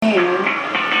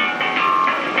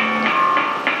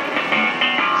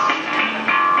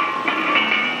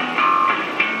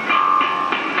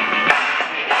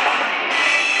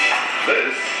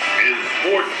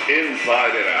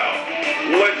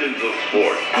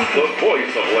the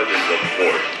voice of legends of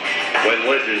sports. When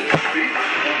legends speak,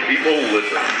 people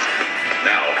listen.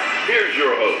 Now, here's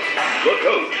your host, the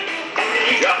coach,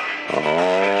 Gott.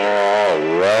 All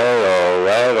right.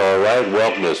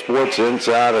 Welcome to Sports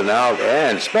Inside and Out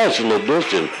and Special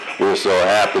Edition. We're so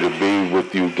happy to be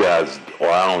with you guys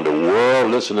around the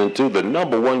world listening to the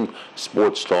 #1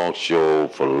 sports talk show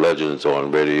for legends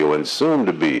on radio and soon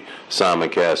to be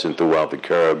simulcasting throughout the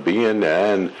Caribbean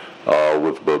and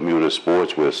with Bermuda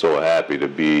Sports. We're so happy to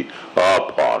be a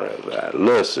part of that.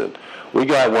 Listen, we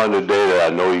got one today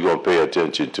that I know you're going to pay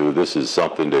attention to. This is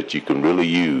something that you can really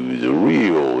use,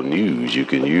 real news you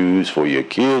can use for your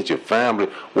kids, your family,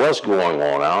 what's going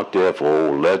on out there for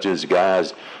old legends,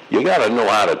 guys. You got to know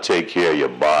how to take care of your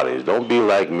bodies. Don't be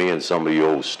like me and some of the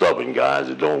old stubborn guys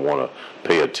that don't want to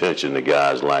pay attention to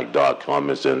guys like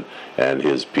Cummings and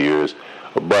his peers.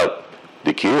 But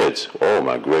the kids, oh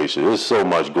my gracious, there's so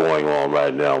much going on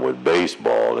right now with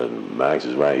baseball, and Max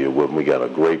is right here with me. We got a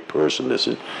great person that's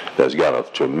got a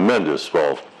tremendous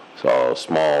small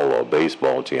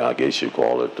baseball team, I guess you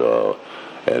call it,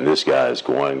 and this guy is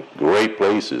going great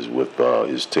places with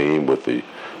his team, with the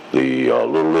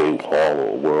Little League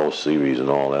Hall World Series and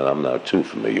all that. I'm not too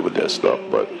familiar with that stuff,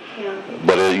 but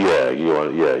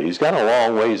he's got a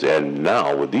long ways. And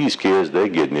now with these kids, they're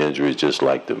getting injuries just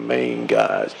like the main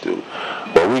guys do.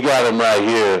 But we got them right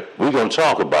here. We're going to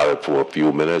talk about it for a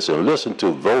few minutes and listen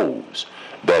to those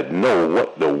that know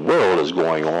what the world is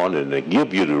going on, and they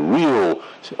give you the real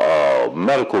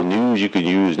medical news you can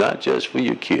use, not just for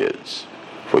your kids,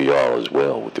 for y'all as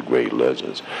well with the great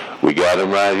legends. We got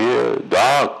him right here,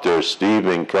 Dr.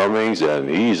 Stephen Cummings, and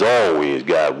he's always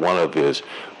got one of his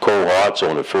cohorts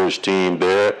on the first team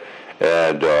there.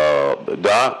 And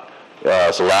Doc,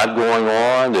 it's a lot going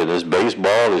on, and this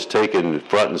baseball is taking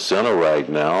front and center right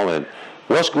now. And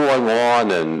what's going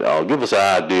on? And give us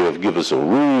an idea give us a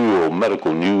real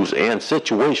medical news and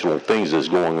situational things that's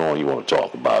going on you want to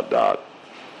talk about, Doc.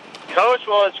 Coach,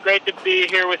 well, it's great to be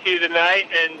here with you tonight,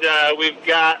 and we've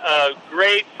got a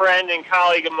great friend and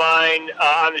colleague of mine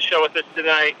on the show with us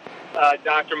tonight,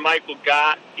 Dr. Michael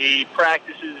Gott. He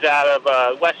practices out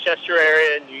of Westchester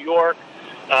area in New York,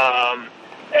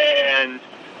 and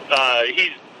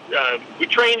we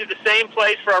trained at the same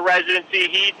place for our residency.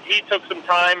 He took some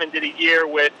time and did a year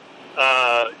with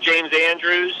James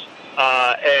Andrews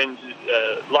and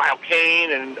Lyle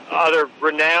Kane and other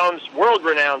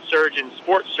world-renowned surgeons,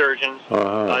 sports surgeons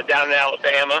down in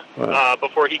Alabama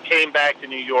before he came back to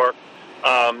New York.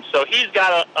 So he's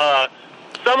got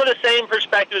some of the same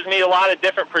perspectives as me, a lot of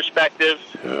different perspectives,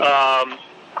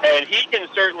 and he can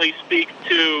certainly speak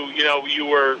to, you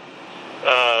were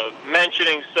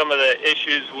mentioning some of the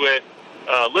issues with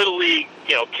Little League,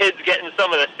 kids getting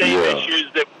some of the same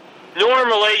issues that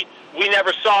normally we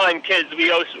never saw in kids. We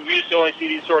used to only see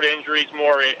these sort of injuries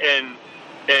more in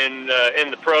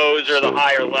the pros or the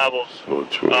higher levels. So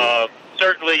true.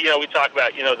 Certainly, we talk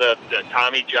about the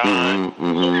Tommy John,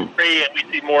 and we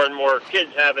see more and more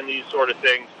kids having these sort of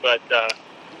things. But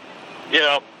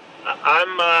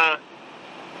I'm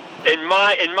in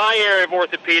my area of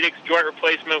orthopedics, joint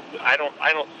replacement. I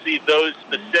don't see those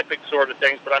specific sort of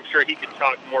things, but I'm sure he can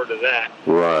talk more to that.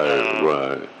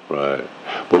 Right.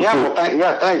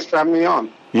 Thanks for having me on.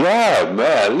 Yeah,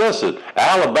 man. Listen,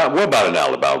 Alabama. What about in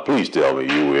Alabama? Please tell me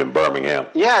you were in Birmingham.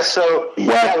 Yeah, so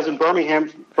I was in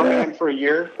Birmingham for a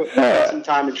year. Spent some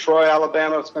time in Troy,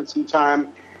 Alabama. Spent some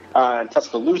time in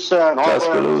Tuscaloosa and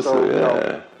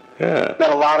Auburn. Met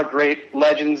a lot of great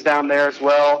legends down there as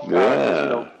well.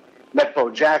 Met Bo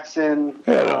Jackson,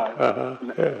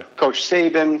 Coach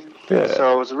Saban. Yeah.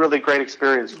 So it was a really great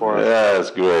experience for us. Yeah,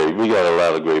 that's great. We got a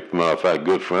lot of great. Matter of fact, a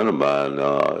good friend of mine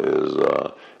is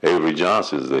Avery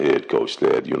Johnson, is the head coach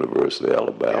there at University of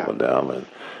Alabama down,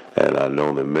 and I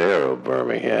know the mayor of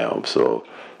Birmingham. So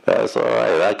that's all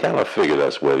right. I kind of figured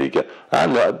that's where he got. I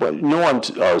know, but knowing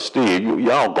Steve,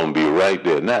 y'all gonna be right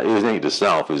there. Not it ain't the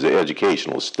South; it's the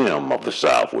educational stem of the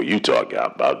South where you talking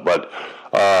about. But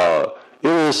it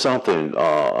is something,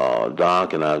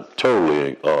 Doc, and I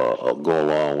totally go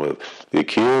along with. The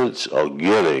kids are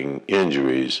getting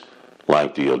injuries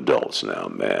like the adults now,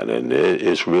 man, and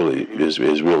it's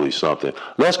really something.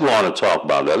 Let's go on and talk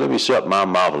about that. Let me shut my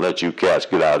mouth and let you cats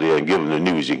get out there and give them the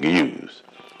news you can use.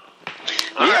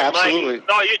 All right, absolutely. Mike.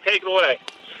 No, you take it away.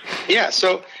 Yeah,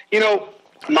 so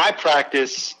my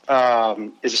practice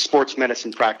is a sports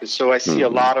medicine practice, so I see a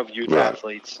lot of youth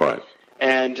athletes. Right.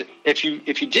 And if you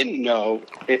didn't know,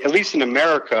 at least in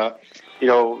America,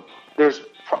 there's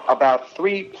about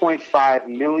 3.5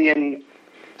 million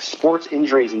sports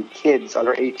injuries in kids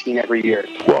under 18 every year.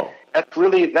 Wow.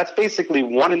 That's basically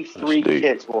 1 in 3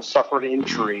 kids will suffer an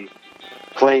injury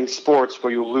playing sports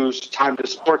where you lose time to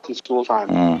sports and school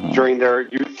time during their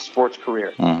youth sports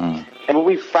career. And what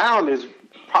we found is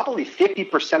probably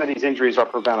 50% of these injuries are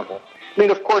preventable. I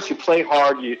mean, of course, you play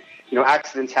hard, you know,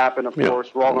 accidents happen, of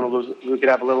course. We're all going to lose. We could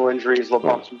have little injuries, little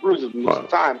bumps and bruises most of the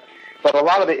time. But a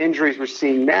lot of the injuries we're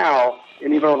seeing now,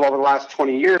 and even over the last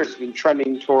 20 years, has been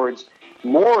trending towards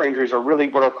more injuries are really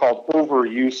what are called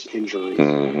overuse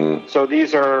injuries. So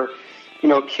these are, you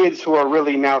know, kids who are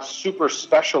really now super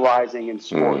specializing in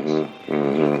sports.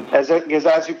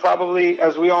 As you probably,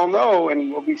 as we all know,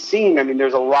 and what we've seen, I mean,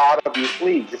 there's a lot of youth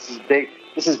leagues.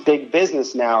 This is big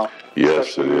business now.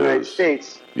 Yes, it in the United is.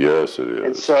 States. Yes, it is.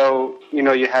 And so, you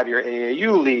know, you have your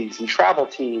AAU leagues and travel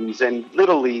teams and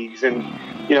little leagues, and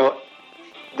you know,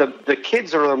 the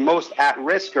kids that are the most at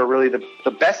risk are really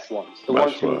the best ones, the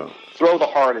ones who throw the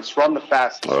hardest, run the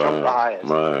fastest, jump the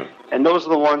highest. And those are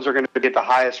the ones who are going to get the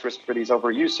highest risk for these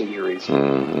overuse injuries.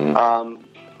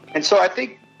 And so I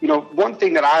think, you know, one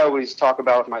thing that I always talk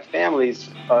about with my families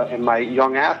and my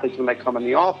young athletes when they come in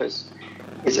the office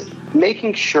is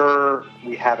making sure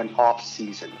we have an off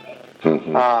season.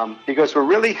 Because we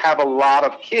really have a lot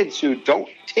of kids who don't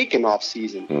take an off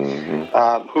season,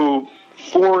 who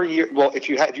 4 years. Well, if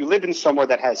you live in somewhere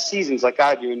that has seasons like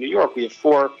I do in New York, we have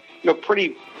 4, you know,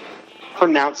 pretty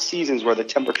pronounced seasons where the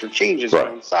temperature changes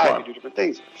inside. We do different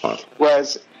things.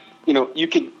 Whereas, you know,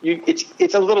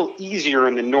 it's a little easier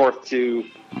in the north to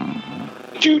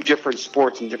do different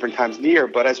sports in different times of the year.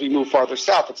 But as we move farther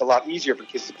south, it's a lot easier for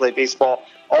kids to play baseball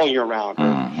all year round,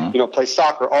 or, you know, play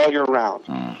soccer all year round.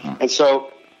 And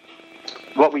so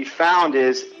what we found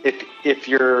is if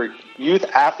your youth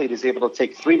athlete is able to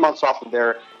take 3 months off of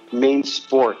their main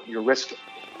sport, your risk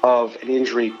of an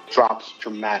injury drops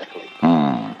dramatically.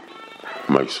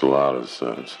 Makes a lot of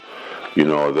sense. You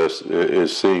know, it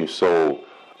seems so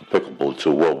applicable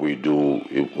to what we do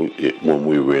when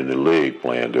we were in the league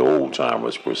playing, the old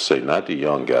timers per se, not the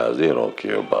young guys. They don't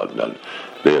care about nothing.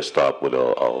 They'll stop with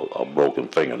a broken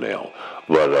fingernail.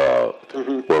 But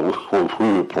when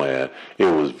we were playing, it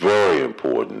was very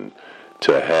important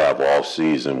to have off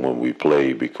season when we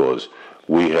played, because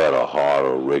we had a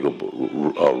harder,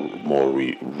 more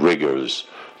rigorous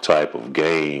type of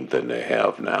game than they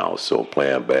have now. So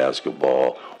playing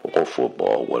basketball or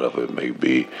football, whatever it may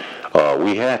be,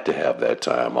 we had to have that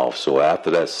time off. So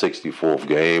after that 64th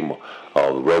game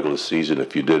of the regular season,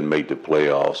 if you didn't make the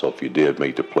playoffs, or if you did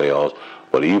make the playoffs,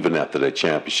 but even after that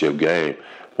championship game,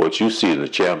 what you see in the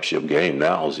championship game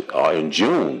now is in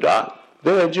June, Doc.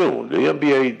 They're in June. The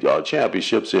NBA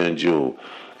championships are in June.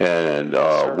 And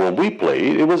when we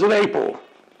played, it was in April.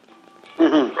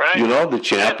 Right. You know, the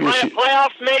championship.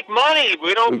 Playoffs make money.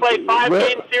 We don't play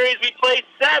 5-game series. We play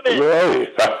 7. Right.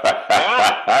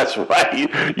 That's right.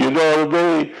 You know what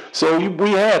I mean? So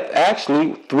we had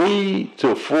actually 3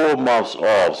 to 4 months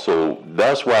off. So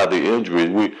that's why the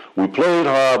injuries. We played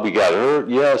hard. We got hurt,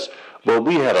 yes, but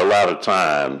we had a lot of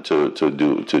time to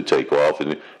take off.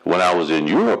 And when I was in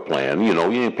Europe playing, you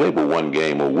know, you ain't play but 1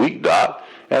 game a week, Doc,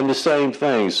 and the same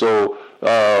thing. So.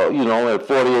 You know, at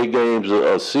 48 games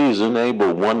a season, ain't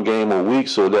but 1 game a week,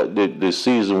 so that the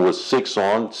season was 6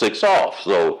 on, 6 off.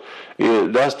 So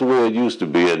that's the way it used to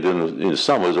be. And then in the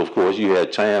summers, of course, you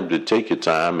had time to take your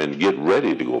time and get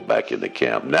ready to go back into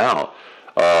camp. Now,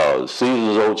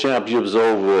 season's over, championship's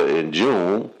over in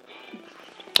June,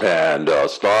 and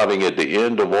starting at the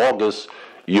end of August,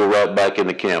 you're right back in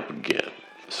the camp again.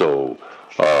 So.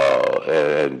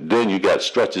 And then you got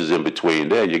stretches in between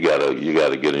there. You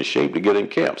gotta get in shape to get in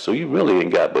camp. So you really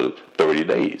ain't got but 30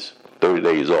 days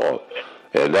off,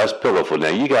 and that's pitiful. Now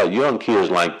you got young kids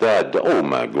like that. Oh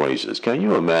my gracious, can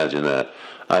you imagine that?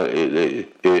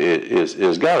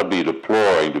 It's got to be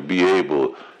deploring to be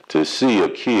able to see a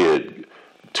kid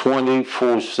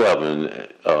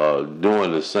 24/7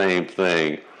 doing the same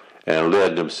thing and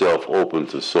letting themselves open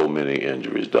to so many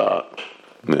injuries, Doc.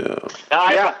 Yeah.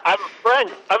 I have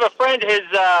a friend. His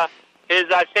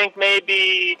I think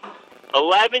maybe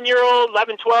 11-year-old,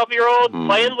 12-year-old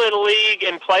playing Little League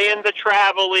and playing the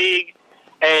Travel League,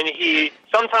 and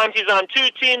sometimes he's on 2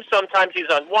 teams, sometimes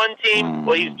he's on 1 team.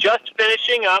 Well, he's just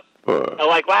finishing up.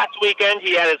 Like last weekend,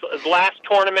 he had his last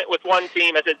tournament with 1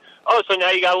 team. I said, "Oh, so now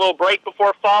you got a little break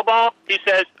before fall ball?" He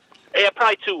says, "Yeah,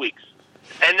 probably 2 weeks,"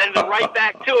 and then right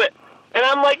back to it. And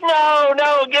I'm like, no,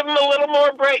 give him a little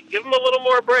more break.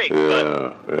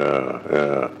 Yeah.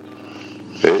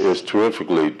 It's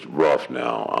terrifically rough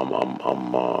now.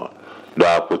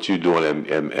 Doc, what you're doing,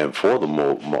 and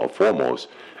foremost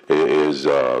is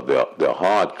the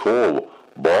hardcore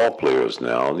ball players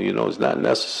now. You know, it's not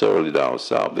necessarily down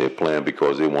south. They're playing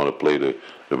because they want to play the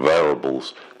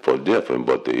variables for different,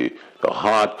 but the the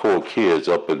hardcore kids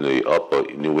up in the upper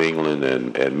New England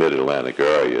and Mid-Atlantic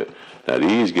area. Now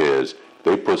these guys,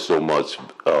 they put so much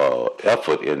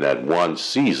effort in that one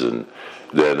season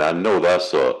that I know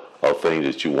that's a thing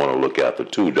that you want to look after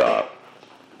too, Doc.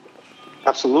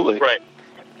 Absolutely. Right.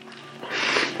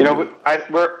 You know,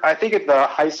 I think at the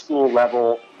high school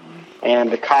level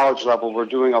and the college level, we're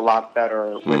doing a lot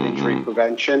better with injury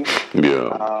prevention.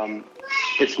 Yeah.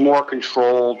 It's more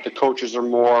controlled. The coaches are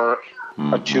more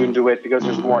attuned to it because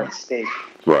there's more at stake.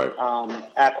 Right.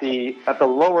 At the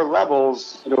lower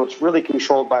levels, you know, it's really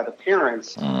controlled by the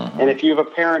parents. And if you have a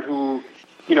parent who,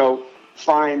 you know,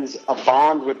 finds a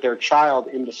bond with their child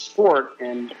in the sport,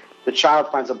 and the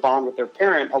child finds a bond with their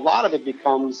parent, a lot of it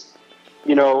becomes,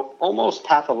 you know, almost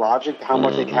pathologic how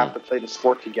much they have to play the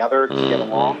sport together to get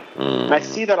along. And I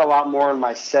see that a lot more in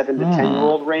my 7 to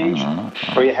 10-year-old range,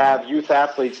 where you have youth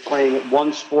athletes playing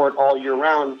one sport all year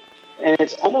round, and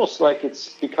it's almost like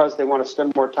it's because they want to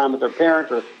spend more time with their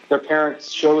parent, or their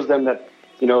parents shows them that,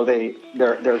 you know,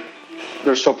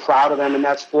 they're so proud of them in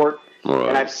that sport. Right.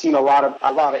 And I've seen a lot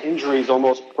of injuries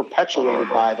almost perpetuated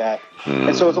by that.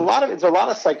 And so it's a lot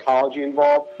of psychology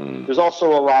involved. There's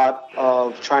also a lot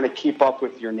of trying to keep up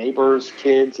with your neighbors'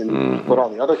 kids and what all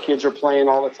the other kids are playing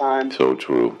all the time. So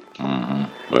true.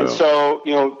 Well. And so,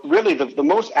 you know, really the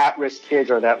most at-risk kids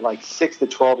are that like 6 to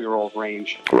 12-year-old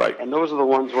range. Right. And those are the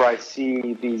ones where I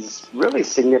see these really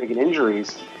significant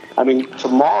injuries. I mean,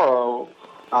 tomorrow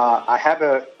I have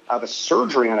a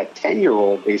surgery on a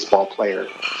 10-year-old baseball player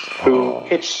who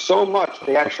pitched so much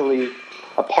they actually,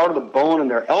 a part of the bone in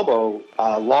their elbow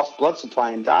lost blood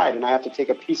supply and died, and I have to take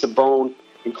a piece of bone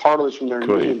and cartilage from their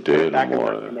knee and put it back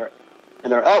in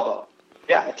their elbow.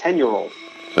 Yeah, a 10-year-old.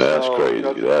 That's crazy. You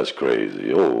know, that's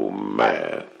crazy. Oh,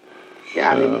 man.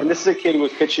 Yeah, I mean, and this is a kid who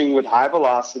was pitching with high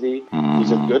velocity.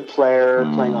 He's a good player,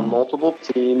 playing on multiple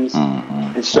teams.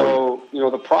 And so, you know,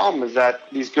 the problem is that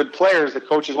these good players, the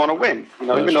coaches want to win. You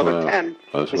know, even though they're 10,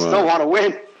 they still want to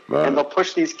win. Right. And they'll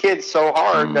push these kids so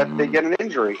hard that they get an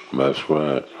injury. That's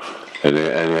right. And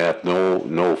they have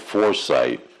no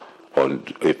foresight. Or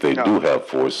if they do have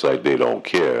foresight, they don't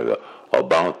care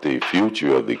about the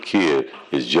future of the kid.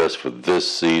 It's just for this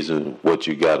season, what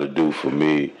you got to do for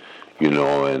me. You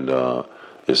know, and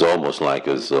it's almost like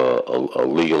it's a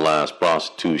legalized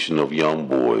prostitution of young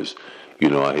boys. You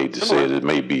know, I hate to say it. It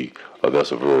may be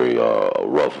that's a very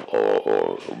rough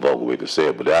or vulgar way to say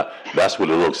it, but that's what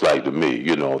it looks like to me.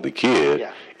 You know, the kid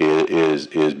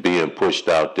is being pushed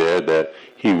out there that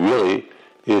he really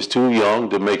is too young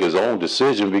to make his own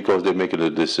decision because they're making a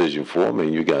decision for him.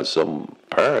 And you got some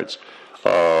parents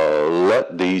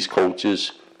let these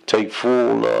coaches take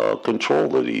full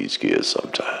control of these kids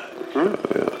sometimes.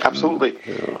 Absolutely.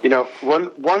 Yeah. You know,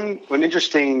 one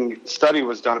interesting study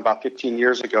was done about 15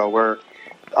 years ago where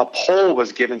a poll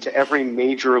was given to every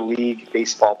major league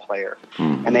baseball player.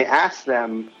 And they asked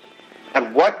them,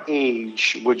 at what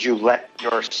age would you let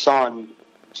your son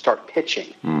start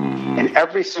pitching? And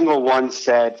every single one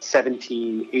said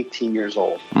 17, 18 years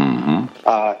old.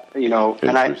 You know,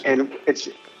 and it's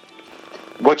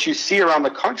what you see around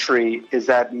the country is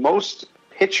that most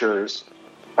pitchers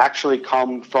actually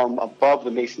come from above the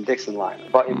Mason-Dixon line,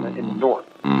 but in the north,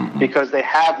 because they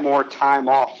have more time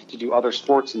off to do other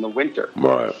sports in the winter.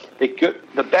 Right.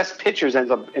 The best pitchers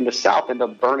in the south end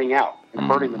up burning out and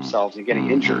hurting themselves and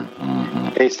getting injured.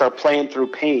 They start playing through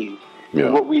pain. Yeah.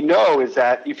 And what we know is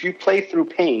that if you play through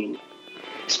pain,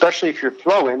 especially if you're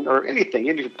throwing or anything,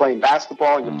 if you're playing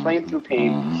basketball and you're playing through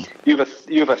pain, you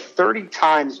have a 30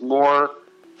 times more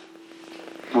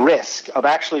risk of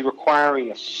actually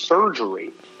requiring a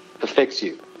surgery to fix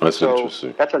you. That's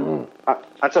interesting.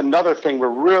 That's another thing we're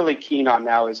really keen on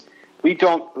now is we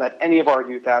don't let any of our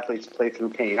youth athletes play through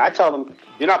pain. I tell them,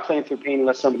 you're not playing through pain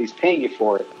unless somebody's paying you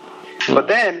for it. But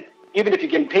then, even if you're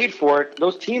getting paid for it,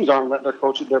 those teams aren't letting their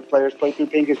coaches, their players play through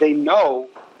pain because they know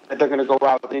that they're going to go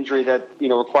out with an injury that, you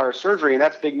know, requires surgery, and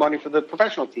that's big money for the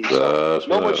professional team. So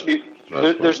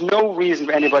there's no reason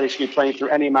for anybody should be playing through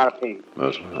any amount of pain.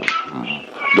 That's right.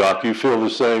 Doc, you feel the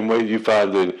same way? You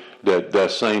find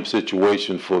that same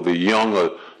situation for the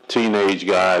younger teenage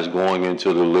guys going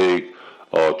into the league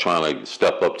or trying to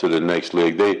step up to the next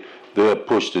league? They're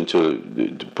pushed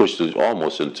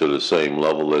almost into the same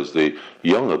level as the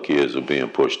younger kids are being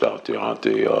pushed out there, aren't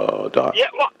they, Doc? Yeah,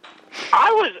 well,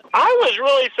 I was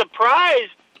really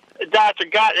surprised, Dr.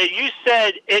 Gott, that you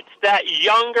said it's that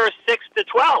younger 6 to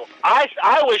 12.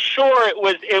 I was sure it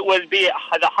would be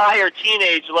at the higher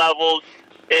teenage levels,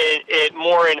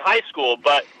 more in high school.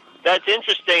 But that's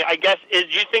interesting. I guess is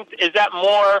that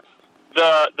more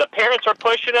the parents are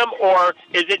pushing them, or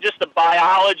is it just the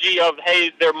biology of,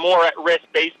 hey, they're more at risk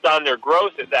based on their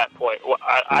growth at that point?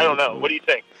 I don't know. What do you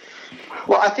think?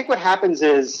 Well, I think what happens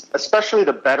is, especially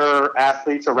the better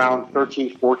athletes around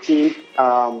 13, 14,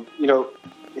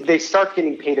 they start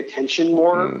getting paid attention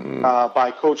more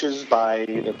by coaches, by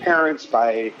their parents,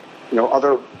 by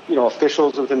other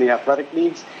officials within the athletic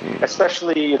leagues,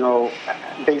 especially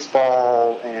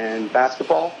baseball and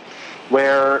basketball,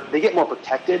 where they get more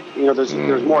protected. There's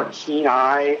more keen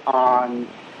eye on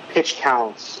pitch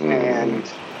counts and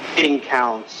hitting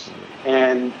counts,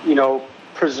 and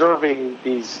preserving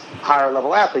these higher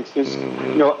level athletes, because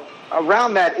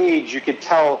around that age you could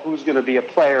tell who's going to be a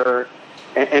player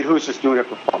and who's just doing it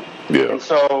for fun. Yeah. And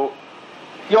so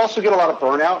you also get a lot of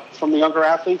burnout from the younger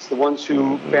athletes, the ones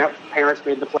who parents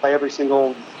made them play every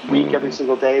single week, every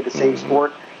single day, the same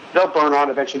sport. They'll burn out,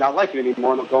 eventually not like it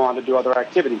anymore, and they'll go on to do other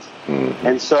activities.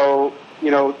 And so,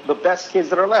 the best kids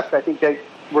that are left, I think that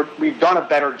we've done a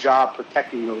better job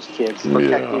protecting those kids,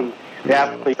 protecting the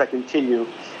athletes that continue.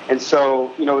 And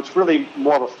so, it's really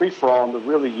more of a free-for-all in the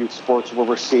really youth sports where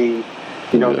we're seeing,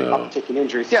 the uptick in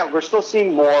injuries. Yeah, we're still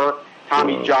seeing more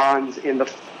Tommy Johns in the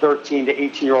 13 to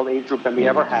 18-year-old age group than we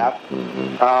ever have.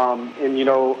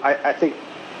 I think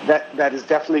that is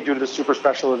definitely due to the super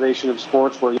specialization of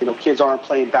sports, where kids aren't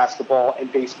playing basketball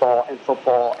and baseball and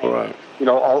football, and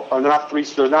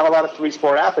there's not a lot of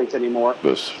three-sport athletes anymore,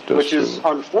 which is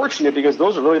unfortunate, because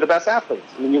those are really the best athletes.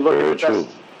 I mean, you look at the best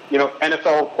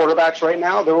NFL quarterbacks right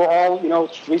now; they were all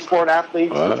three-sport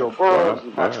athletes, Joe Burrow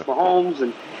and Patrick Mahomes,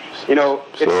 and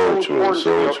it's so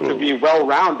important to be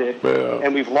well-rounded,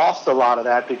 and we've lost a lot of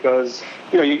that because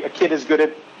a kid is good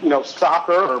at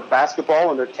soccer or basketball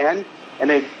when they're 10. And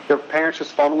their parents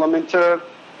just funnel them into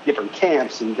different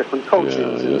camps and different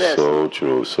coaches. So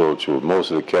true. Most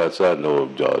of the cats I know,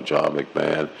 John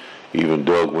McMahon, even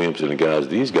Doug Williams and the guys,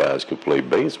 these guys could play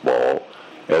baseball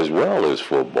as well as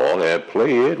football and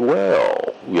play it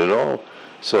well,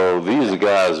 So these are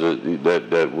guys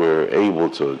that were able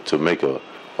to make a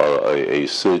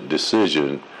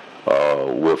decision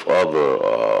with other,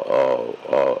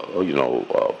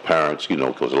 parents,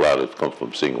 because a lot of it come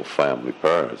from single-family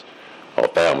parents. Or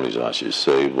families, I should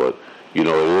say, but it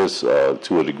is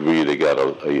to a degree they got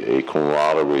a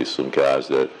camaraderie. Some guys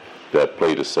that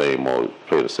play the same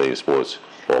sports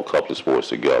or a couple of sports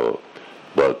together.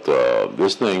 But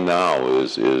this thing now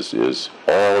is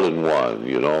all in one.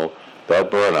 That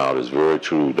burnout is very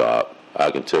true, Doc.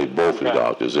 I can tell you both of the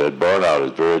doctors that burnout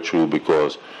is very true,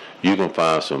 because you can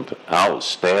find some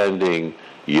outstanding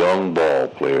young ball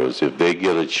players if they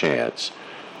get a chance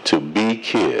to be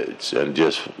kids and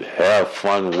just have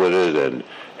fun with it and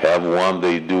have one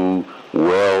they do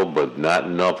well, but not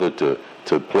enough to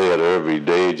play it every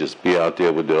day, just be out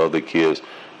there with the other kids.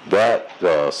 That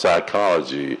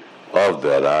psychology of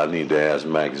that, I need to ask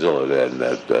Max Zilla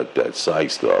that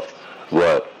psych stuff.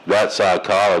 But that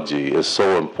psychology is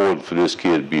so important for this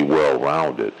kid to be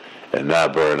well-rounded and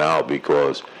not burn out,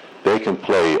 because they can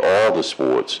play all the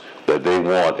sports that they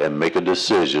want and make a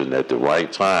decision at the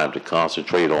right time to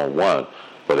concentrate on one,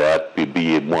 but that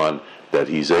be one that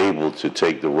he's able to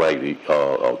take the right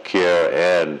care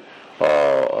and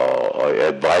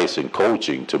advice and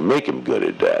coaching to make him good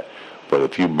at that. But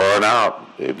if you burn out,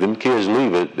 if them kids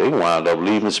leave it, they wind up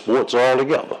leaving sports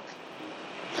altogether.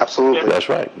 Absolutely. That's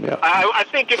right, yeah. I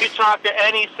think if you talk to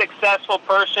any successful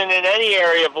person in any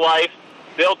area of life,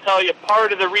 they'll tell you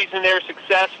part of the reason they're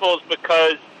successful is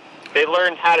because they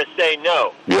learned how to say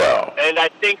no. Yeah. And I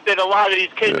think that a lot of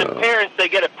these kids and parents, they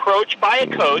get approached by a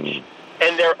coach,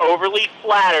 and they're overly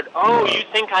flattered. Oh, you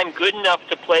think I'm good enough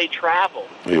to play travel?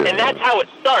 Yeah. And that's how it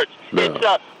starts. Yeah. It's,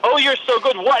 oh, you're so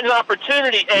good. What an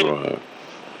opportunity. And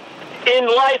in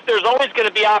life, there's always going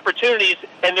to be opportunities,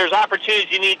 and there's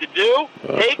opportunities you need to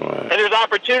take, and there's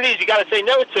opportunities you got to say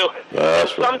no to. And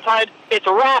sometimes it's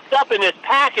wrapped up in this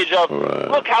package of,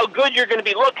 look how good you're going to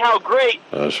be, look how great.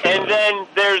 And then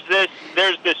there's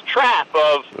this trap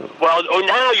of,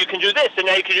 now you can do this, and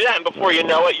now you can do that, and before you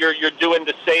know it, you're doing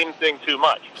the same thing too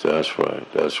much. That's right.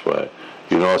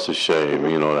 It's a shame,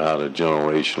 how the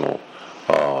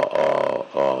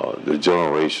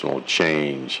generational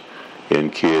change in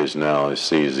kids now, it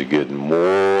seems to get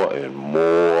more and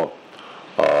more,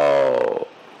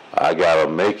 I gotta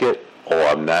make it or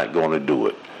I'm not gonna do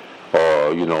it.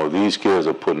 These kids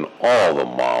are putting all the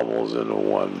marbles into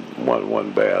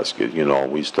one basket.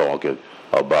 We talking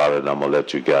about it, and I'm gonna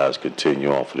let you guys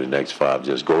continue on for the next 5.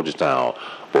 Just go to town.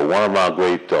 But one of our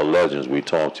great legends we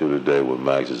talked to today with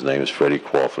Max, his name is Freddie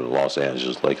Crawford in Los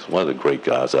Angeles Lakers, one of the great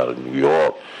guys out of New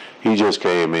York. He just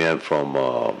came in from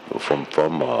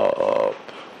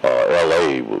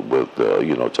L.A. with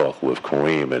talking with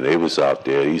Kareem, and they was out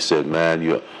there. He said, man,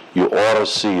 you ought to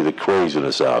see the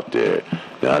craziness out there.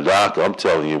 Now, Doc, I'm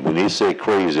telling you, when he said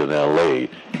crazy in L.A.,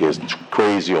 it's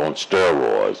crazy on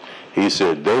steroids. He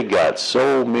said they got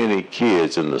so many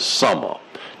kids in the summer.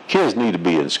 Kids need to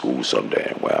be in school some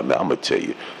damn way. I'm going to tell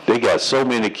you. They got so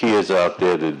many kids out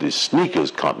there that the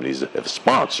sneakers companies have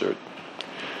sponsored.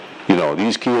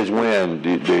 These kids wearing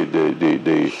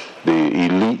the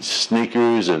elite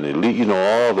sneakers and elite,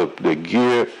 all the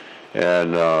gear,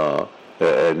 and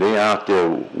they out there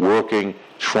working,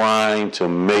 trying to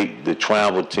make the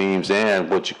travel teams and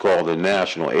what you call the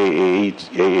national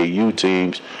AAU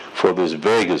teams for this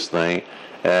Vegas thing,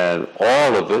 and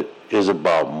all of it is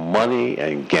about money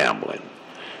and gambling.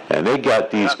 And they got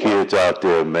these kids out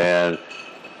there, man,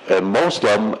 and most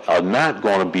of them are not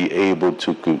going to be able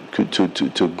to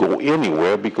go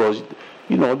anywhere because,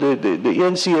 the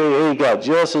NCAA got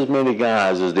just as many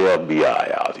guys as the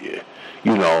FBI out here,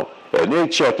 and they're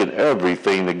checking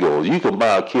everything that goes. You can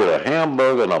buy a kid a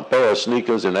hamburger and a pair of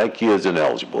sneakers, and that kid's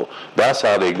ineligible. That's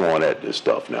how they're going at this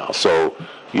stuff now. So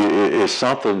it's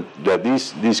something that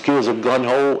these kids are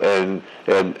gun-ho and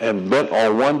bent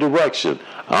on one direction.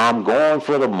 I'm going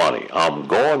for the money. I'm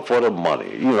going for the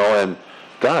money. And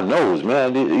God knows,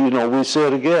 man, we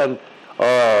said again,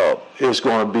 it's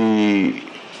going to be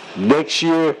next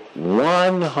year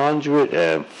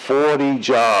 140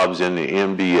 jobs in the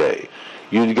NBA.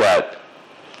 You got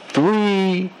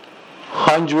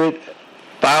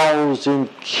 300,000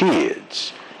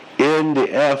 kids in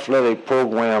the athletic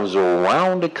programs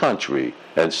around the country,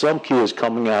 and some kids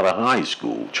coming out of high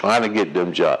school trying to get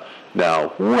them jobs. Now,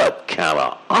 what kind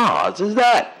of odds is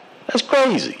that? That's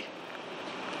crazy.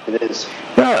 It is.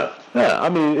 Yeah. I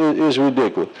mean, it's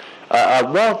ridiculous. I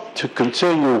want to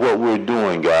continue what we're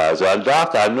doing, guys.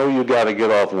 Doc, I know you got to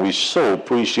get off, and we so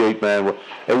appreciate, man.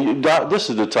 And Doc, this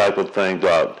is the type of thing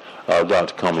Dr.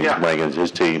 Cummings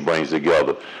his team brings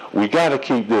together. We got to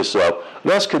keep this up.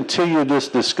 Let's continue this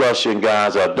discussion,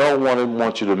 guys. I don't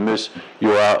want you to miss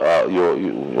your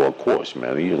of course,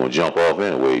 man. You're gonna jump off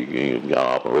anyway. You got an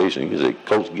operation. You can say,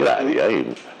 Coach, get out of here. I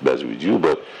ain't messing with you,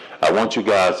 but I want you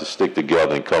guys to stick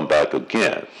together and come back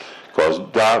again. Because,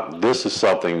 Doc, this is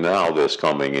something now that's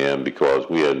coming in because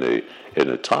we're in the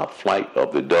top flight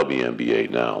of the WNBA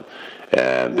now.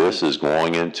 And this is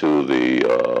going into the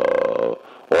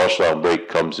All-Star break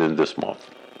comes in this month.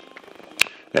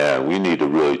 And we need to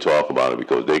really talk about it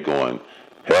because they're going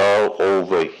hell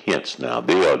over hints now.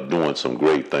 They are doing some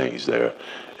great things there.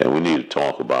 And we need to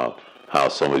talk about how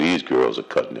some of these girls are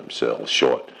cutting themselves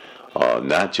short.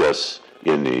 Not just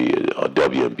in the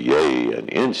WNBA and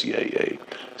NCAA.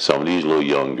 Some of these little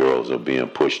young girls are being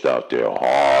pushed out there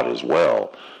hard as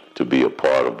well to be a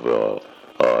part of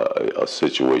a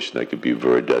situation that could be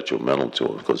very detrimental to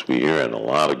them, because we're hearing a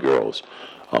lot of girls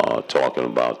talking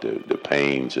about the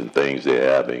pains and things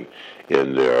they're having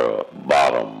in their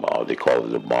bottom, they call it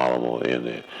the bottom, or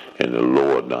in the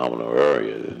lower abdominal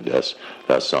area.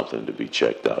 That's something to be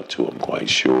checked out too, I'm quite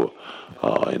sure,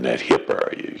 in that hip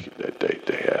area that they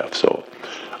have. So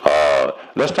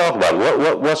let's talk about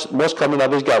it. What's coming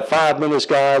up. He's got 5 minutes,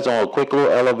 guys, on a quick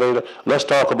little elevator. Let's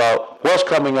talk about what's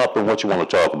coming up and what you want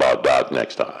to talk about, Doc,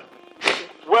 next time.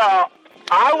 Well,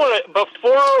 I want to,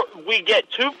 before we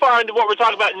get too far into what we're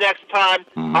talking about next time,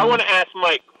 I want to ask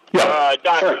Mike, Doc,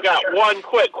 sure. We've got one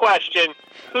quick question.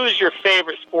 Who's your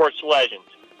favorite sports legend?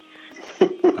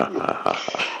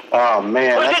 Oh,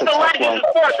 man. Well, it's the legend of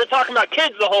sports. We're talking about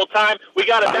kids the whole time. We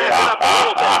got to back it up a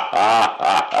little bit.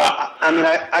 I mean,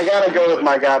 I got to go with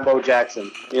my guy, Bo Jackson.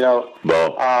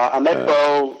 I met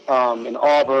Bo in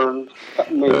Auburn.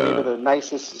 Maybe the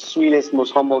nicest, sweetest,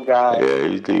 most humble guy. Yeah,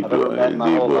 he's deep,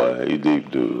 boy. He's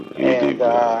deep, dude.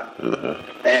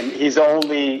 And he's the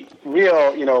only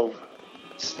real,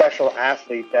 special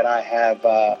athlete that I have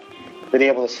been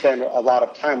able to spend a lot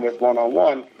of time with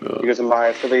one-on-one because of my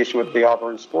affiliation with the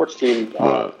Auburn sports team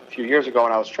a few years ago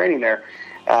when I was training there.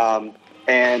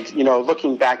 And,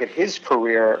 looking back at his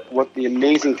career, what the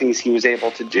amazing things he was able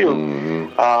to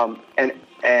do, and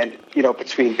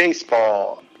between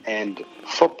baseball and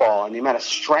football and the amount of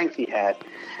strength he had.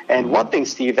 And one thing,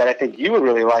 Steve, that I think you would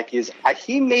really like is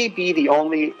he may be the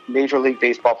only Major League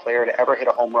Baseball player to ever hit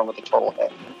a home run with a total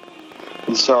hit.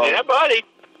 And so, yeah, buddy.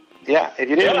 Yeah, if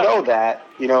you didn't know that,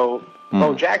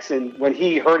 Bo Jackson, when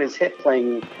he hurt his hip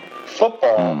playing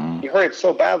football, he hurt it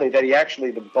so badly that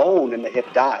the bone in the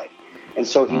hip died. And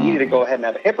so he needed to go ahead and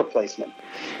have a hip replacement.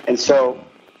 And so,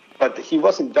 but he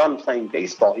wasn't done playing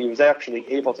baseball. He was actually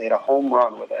able to hit a home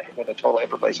run with a total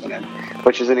hip replacement in,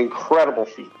 which is an incredible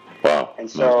feat. Wow. And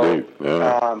so,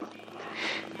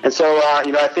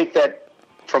 I think that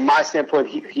from my standpoint,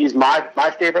 he's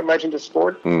my favorite legend of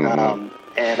sport. Mm-hmm.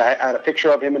 And I had a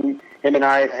picture of him and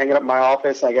I hanging up in my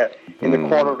office. I got in the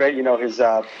corner of it, his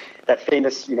that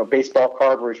famous baseball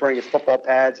card where he's wearing his football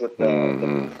pads with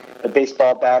the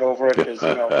baseball bat over it. Because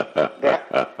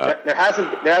there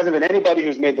hasn't been anybody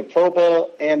who's made the Pro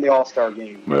Bowl and the All-Star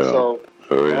game. Well,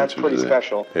 so that's pretty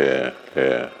special.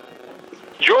 Yeah.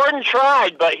 Jordan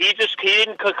tried, but he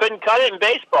couldn't cut it in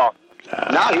baseball.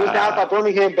 No, he was down by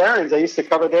Birmingham Barons. I used to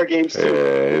cover their games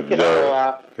too.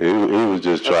 He was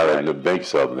just trying to make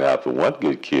something happen. One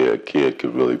good kid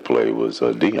could really play was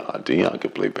Dion. Dion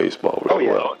could play baseball really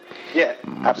well. Yeah,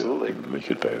 absolutely. He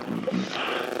could play.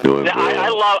 I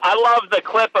love the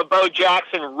clip of Bo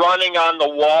Jackson running on the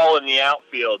wall in the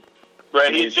outfield.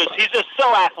 Right, he's just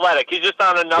so athletic. He's just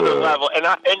on another level.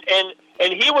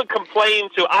 And he would complain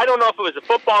to, I don't know if it was the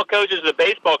football coaches or the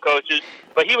baseball coaches,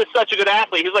 but he was such a good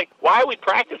athlete. He was like, why are we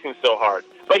practicing so hard?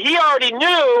 But he already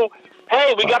knew,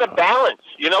 hey, we got to balance.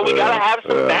 We got to have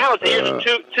some balance. Here's a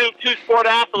two-sport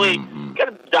athlete. You got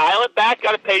to dial it back,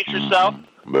 got to pace yourself.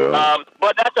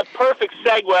 But that's a perfect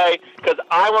segue because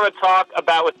I want to talk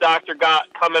about with Dr. Gott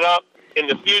coming up in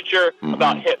the future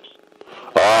about hips.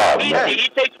 He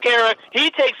takes care of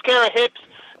hips.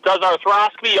 Does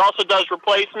arthroscopy. He also does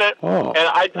replacement, and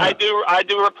I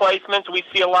do replacements. We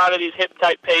see a lot of these hip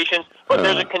type patients, but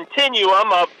there's a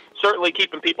continuum of certainly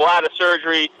keeping people out of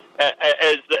surgery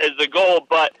as the goal.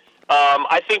 But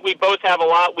I think we both have a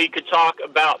lot we could talk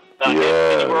about. And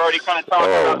we're already kind of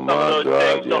talking about some of those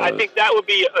things. So I think that would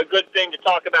be a good thing to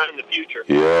talk about in the future.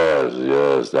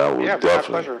 Yes, that would definitely. My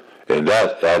pleasure. And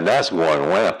that's going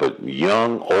rampant.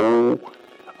 Young, old.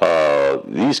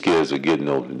 These kids are getting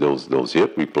those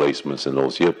hip replacements and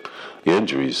those hip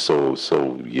injuries so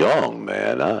young,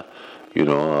 man.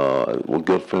 One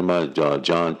good friend of mine,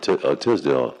 John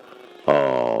Tisdale,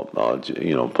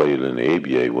 played in the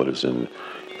ABA with us, and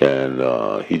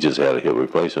he just had a hip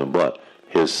replacement. But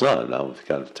his son, I was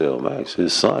kind of tell Max,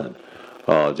 his son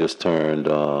just turned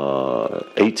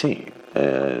 18,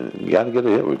 and you got to get a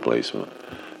hip replacement.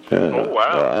 And, oh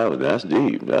wow, that's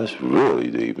deep. That's really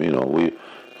deep.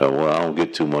 Well, I don't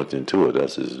get too much into it.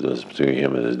 That's between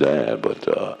him and his dad. But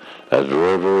that's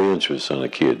very, very interesting. A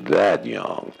kid that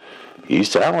young, he's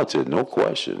talented, no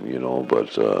question. But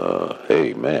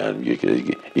hey, man, you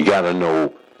got to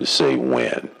know to say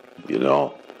when. This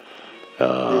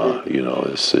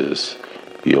is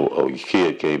your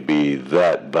kid can't be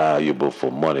that valuable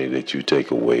for money that you take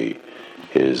away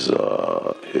his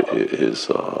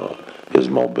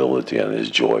mobility and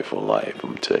his joy for life.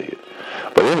 I'm telling you.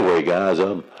 But anyway, guys,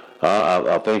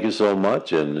 I thank you so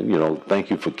much, and thank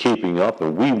you for keeping up.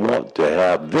 And we want to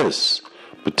have this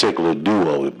particular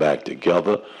duo back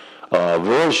together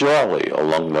very shortly,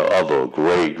 along the other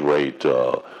great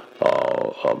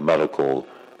medical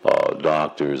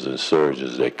doctors and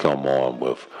surgeons that come on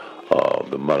with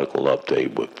the medical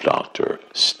update with Dr.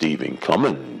 Stephen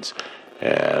Cummings.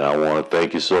 And I want to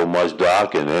thank you so much,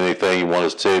 Doc. And anything you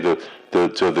want to say to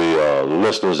the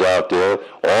listeners out there,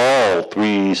 all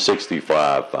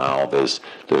 365 files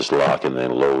that's locking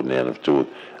and loading into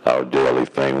our daily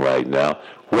thing right now.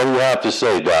 What do you have to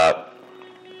say, Doc?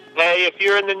 Hey, if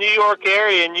you're in the New York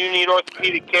area and you need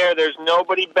orthopedic care, there's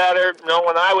nobody better, no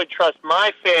one I would trust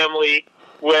my family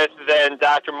with than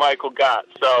Dr. Michael Gott.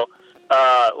 So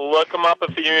look him up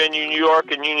if you're in New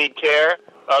York and you need care.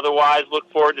 Otherwise,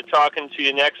 look forward to talking to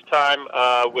you next time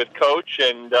with Coach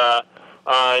and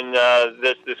on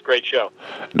this great show.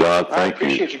 Doc, thank you. I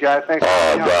appreciate you guys. Thanks.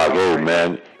 Doc, hey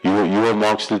man, you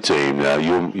amongst the team now.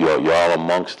 Y'all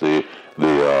amongst the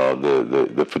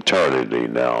fraternity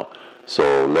now.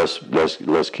 So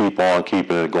let's keep on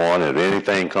keeping it going. If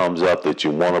anything comes up that you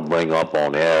want to bring up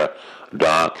on air,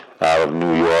 Doc, out of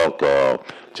New York,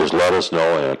 just let us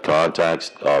know and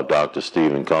contact Dr.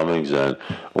 Stephen Cummings, and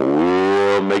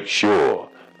we'll make sure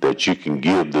that you can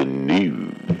give the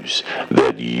news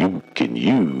that you can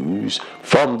use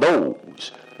from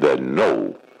those that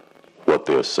know what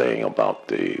they're saying about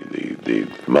the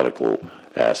medical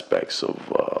aspects of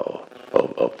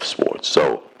sports.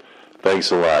 So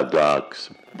thanks a lot, Doc.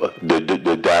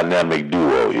 The dynamic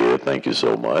duo here, thank you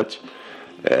so much.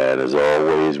 And as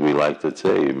always, we like to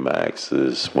say, Max,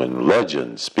 is when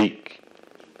legends speak,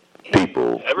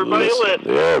 people listen.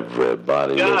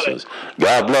 Everybody listens.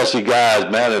 God bless you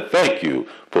guys, man, and thank you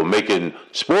for making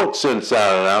Sports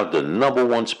Inside and Out the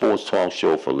 #1 sports talk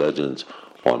show for legends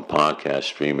on podcast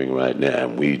streaming right now.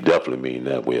 And we definitely mean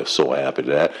that. We are so happy to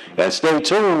that. And stay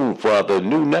tuned for the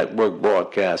new network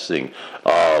broadcasting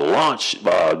launch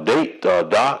date,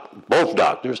 Doc. Both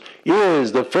doctors,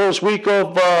 is the first week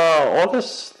of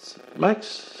August,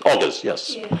 Max? August,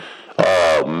 yes. Yeah.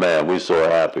 Oh, man, we're so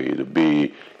happy to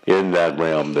be in that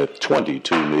realm, that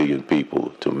 22 million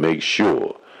people, to make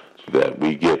sure that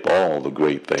we get all the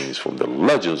great things from the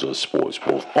legends of sports,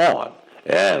 both on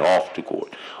and off the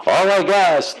court. All right,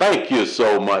 guys, thank you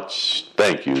so much.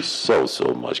 Thank you so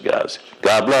much, guys.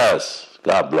 God bless.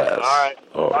 God bless. All right.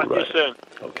 All Talk right. to you soon.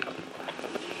 Okay.